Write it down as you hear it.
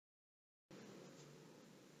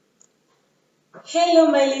Hello,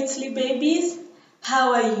 my little babies.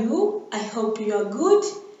 How are you? I hope you are good.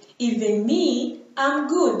 Even me, I'm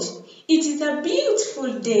good. It is a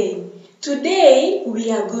beautiful day. Today, we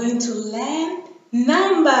are going to learn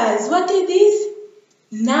numbers. What is this?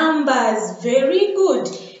 Numbers. Very good.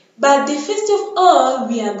 But first of all,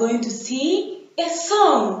 we are going to sing a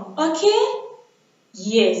song. Okay?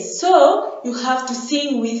 Yes. So, you have to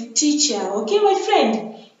sing with teacher. Okay, my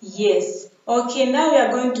friend? Yes. Okay, now we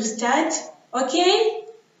are going to start. Okay?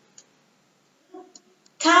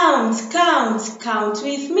 Count, count, count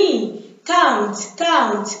with me. Count,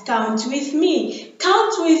 count, count with me.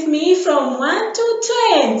 Count with me from 1 to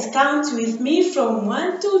 20. Count with me from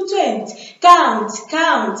 1 to 20. Count,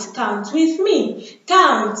 count, count with me.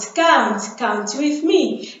 Count, count, count with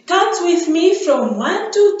me. Count with me from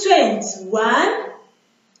 1 to 20. 1,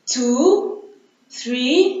 2,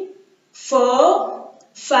 3, 4,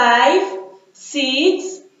 5,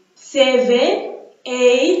 6, 7,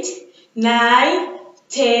 8, 9,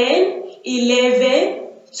 10, 11,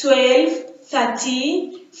 12,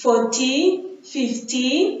 13, 14,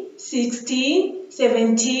 15, 16,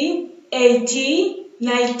 17, 18,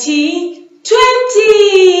 19,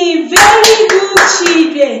 20. Very good,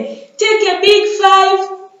 children. Take a big 5.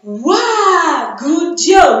 Wow, good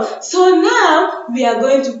job. So now we are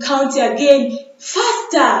going to count again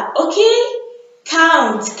faster, okay?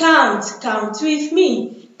 Count, count, count with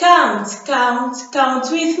me. Count, count, count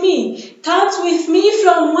with me. Count with me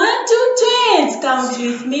from 1 to 20. Count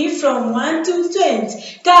with me from 1 to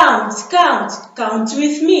 20. Count, count, count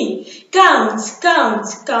with me. Count, count,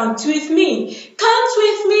 count with me. Count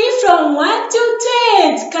with me from 1 to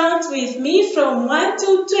 20. Count with me from 1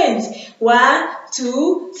 to 20. 1,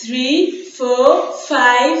 2, 3, 4,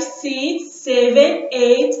 5, 6, 7,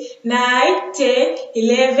 8, 9, 10,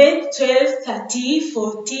 11, 12, 13,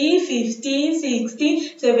 14, 15,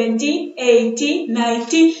 16, 17, 18,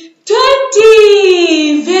 19,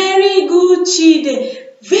 20. Very good, children.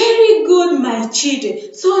 Very good, my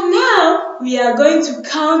children. So now we are going to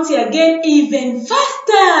count again even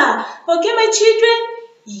faster. Okay, my children?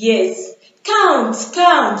 Yes. Count,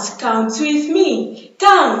 count, count with me.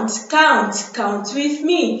 Count, count, count with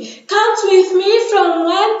me. Count with me from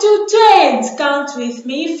 1 to 20. Count with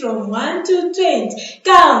me from 1 to 20.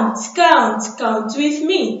 Count, count, count with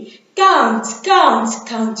me. Count, count,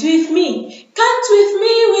 count with me. Count with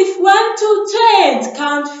me with 1 to 20.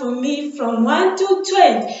 Count for me from 1 to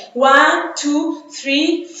 20. 1, 2,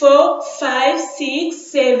 3, 4, 5, 6,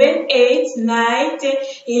 7, 8, 9, 10,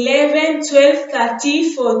 11, 12,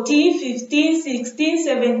 13, 14, 15, 16,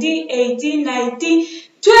 17, 18, 19,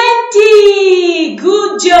 20.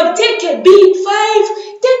 Good job. Take a big 5.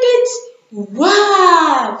 Take it.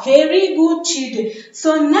 Wow, very good, children.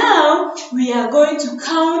 So now we are going to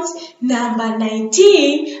count number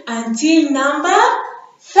 19 until number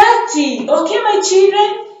 30. Okay, my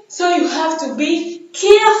children? So you have to be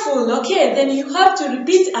careful, okay? Then you have to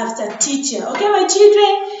repeat after teacher. Okay, my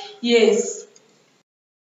children? Yes.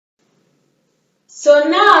 So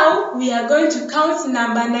now we are going to count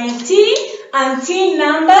number 19 until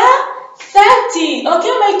number 30.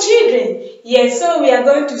 Okay, my children? Yes, so we are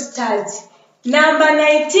going to start. Number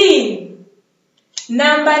 19.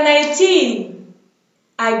 Number 19.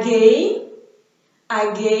 Again.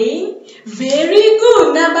 Again. Very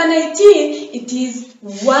good. Number 19. It is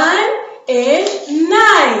 1 and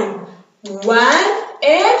 9. 1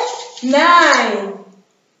 and 9.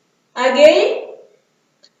 Again.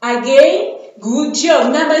 Again. Good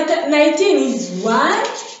job. Number 19 is 1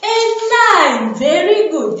 and 9. Very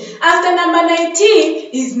good. After number 19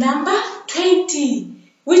 is number 20.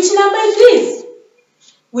 Which number is this?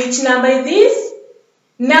 Which number is this?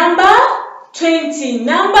 Number 20.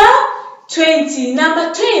 Number 20.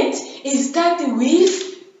 Number 20 is starting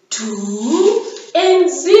with 2 and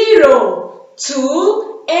 0.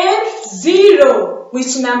 2 and 0.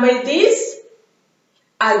 Which number is this?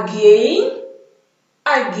 Again.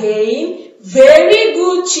 Again. Very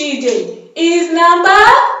good, children. Is number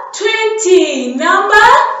 20. Number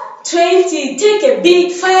 20. Take a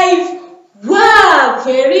big 5. Wow,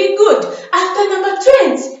 very good. After number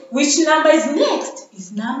 20, which number is next?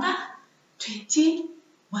 Is number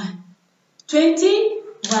 21.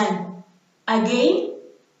 21. Again.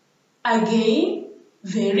 Again.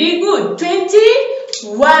 Very good.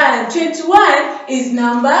 21. 21 is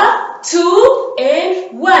number 2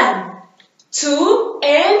 and 1. 2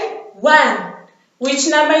 and 1. Which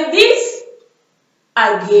number is this?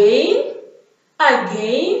 Again.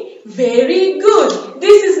 Again. Very good.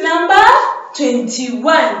 This is number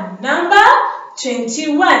 21. Number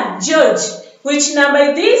 21. George. Which number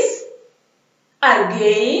is this?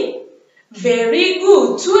 Again. Very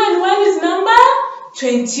good. 2 and 1 is number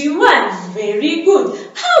 21. Very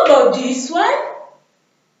good. How about this one?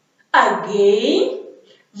 Again.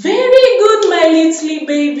 Very good, my little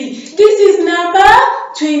baby. This is number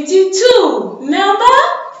 22. Number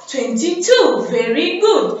 22. Very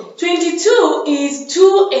good. 22 is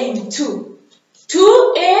 2 and 2.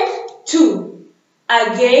 2 and 2.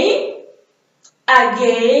 Again.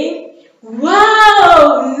 Again.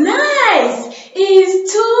 Wow, nice.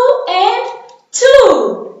 Is 2 and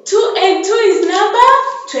 2. 2 and 2 is number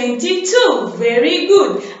 22. Very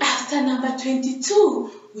good. After number 22,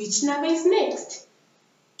 which number is next?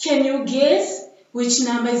 Can you guess which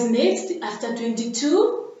number is next after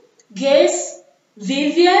 22? Guess.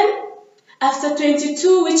 Vivian. After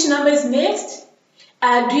 22, which number is next?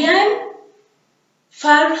 Adrian.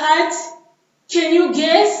 Farhat. Can you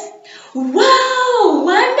guess? Wow,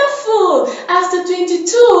 wonderful. After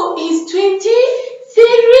 22 is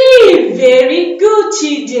 23. Very good,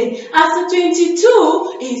 children. After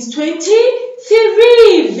 22 is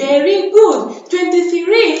 23. Very good.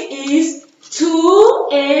 23 is 2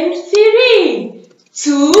 and 3.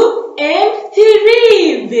 2 and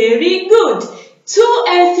 3. Very good. 2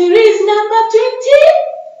 and 3 is number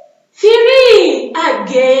 23.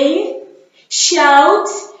 Again, shout.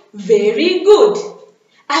 Very good.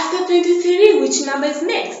 After 23, which number is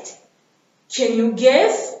next? Can you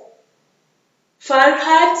guess?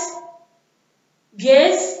 Farhat.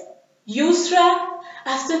 Guess. Yusra.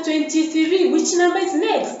 After 23, which number is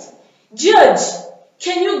next? George.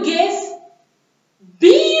 Can you guess?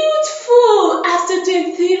 Beautiful. After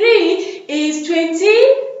 23 is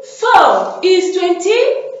 24. Is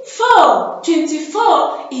 24.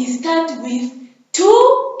 24 is start with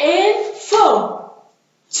 2 and 4.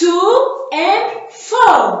 2 and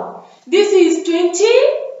 4. This is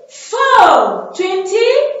 24.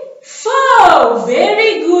 24.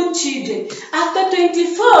 Very good, children. After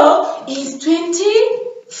 24 is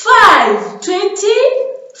 25.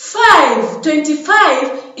 25.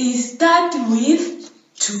 25 is start with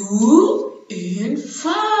 2 and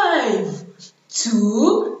 5.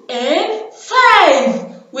 2 and 5.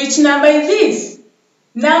 Which number is this?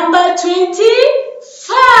 Number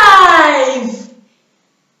 25.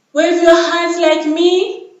 Wave your hands like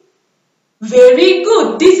me. Very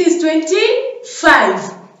good. This is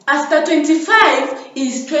 25. After 25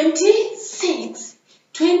 is 26.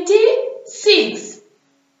 26.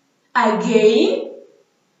 Again.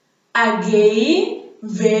 Again.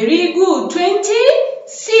 Very good.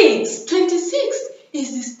 26. 26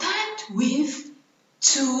 is the start with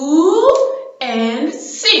 2 and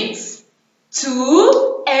 6.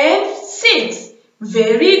 2 and 6.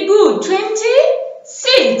 Very good.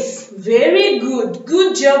 26. Very good.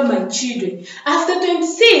 Good job, my children. After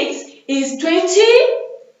 26 is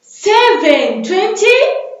 27.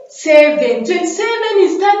 27. 27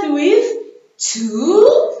 is start with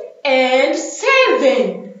 2 and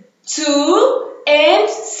 7. 2 and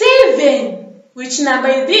 7. Which number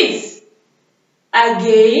is this?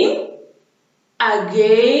 Again.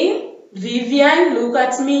 Again. Vivian, look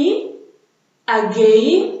at me.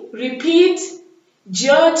 Again. Repeat.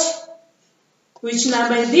 George. Which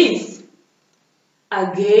number is this?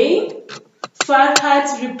 Again.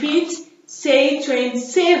 Farhat, repeat. Say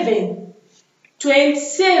 27.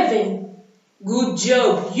 27. Good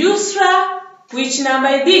job. Yusra, which number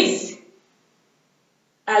is this?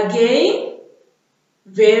 Again.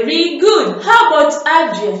 Very good. How about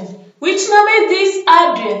Adrian? Which number is this,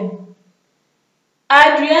 Adrian?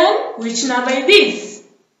 Adrian, which number is this?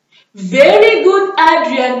 Very good,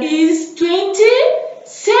 Adrian, is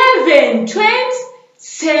 27.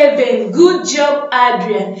 27. Good job,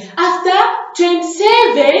 Adrian. After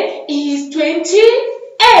 27 is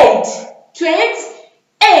 28.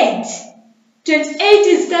 28. 28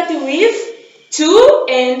 is starting with 2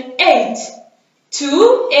 and 8.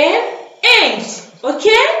 2 and 8.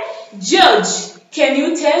 Okay? George, can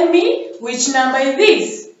you tell me which number is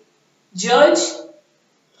this? George?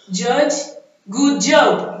 George? Good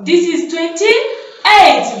job. This is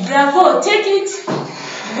 28. Bravo. Take it.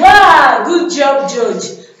 Wow. Good job, George.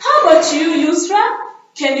 How about you, Yusra?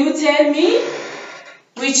 Can you tell me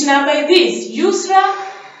which number is this? Yusra?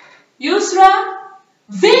 Yusra?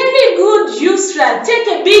 Very good, Yusra. Take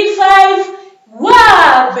a big 5.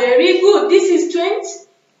 Wow. Very good. This is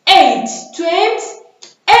 28.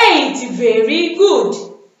 28. Very good.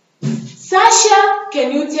 Sasha,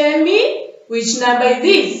 can you tell me which number is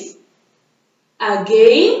this?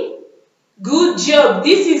 Again. Good job.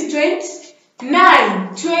 This is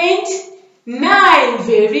 29. 29.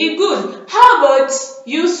 Very good. How about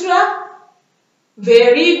Yusra?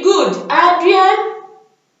 Very good. Adrian?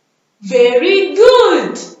 Very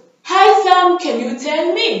good. Hi, can you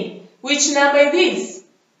tell me which number is this?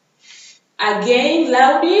 Again,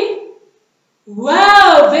 loudly.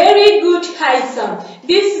 Wow, very good, Haitham.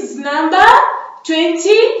 This is number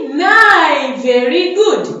 29. Very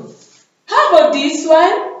good. How about this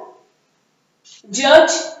one?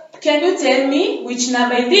 George, can you tell me which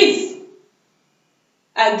number is this?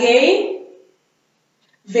 Again.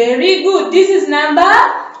 Very good. This is number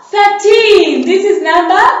 13. This is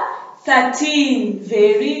number 13.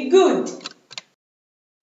 Very good.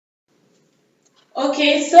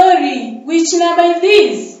 Okay, sorry. Which number is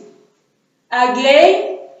this?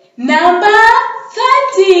 Again. Number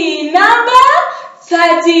 30. Number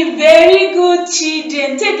 30. Very good,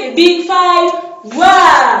 children. Take a big 5.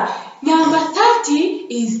 Wow. Number 30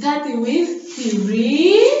 is starting with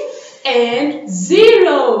 3 and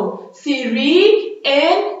 0. 3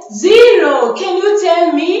 and 0. Can you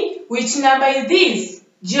tell me which number is this?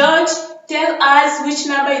 George, tell us which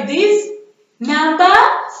number is this? Number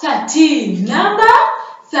 13. Number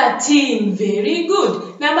 13. Very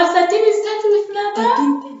good. Number 13 is starting with number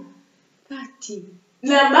 30.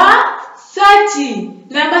 Number 30.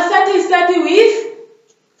 Number 30 is starting with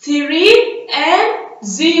 3 and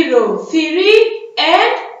 0. 3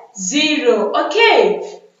 and 0.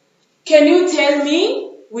 Okay. Can you tell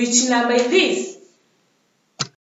me which number is this?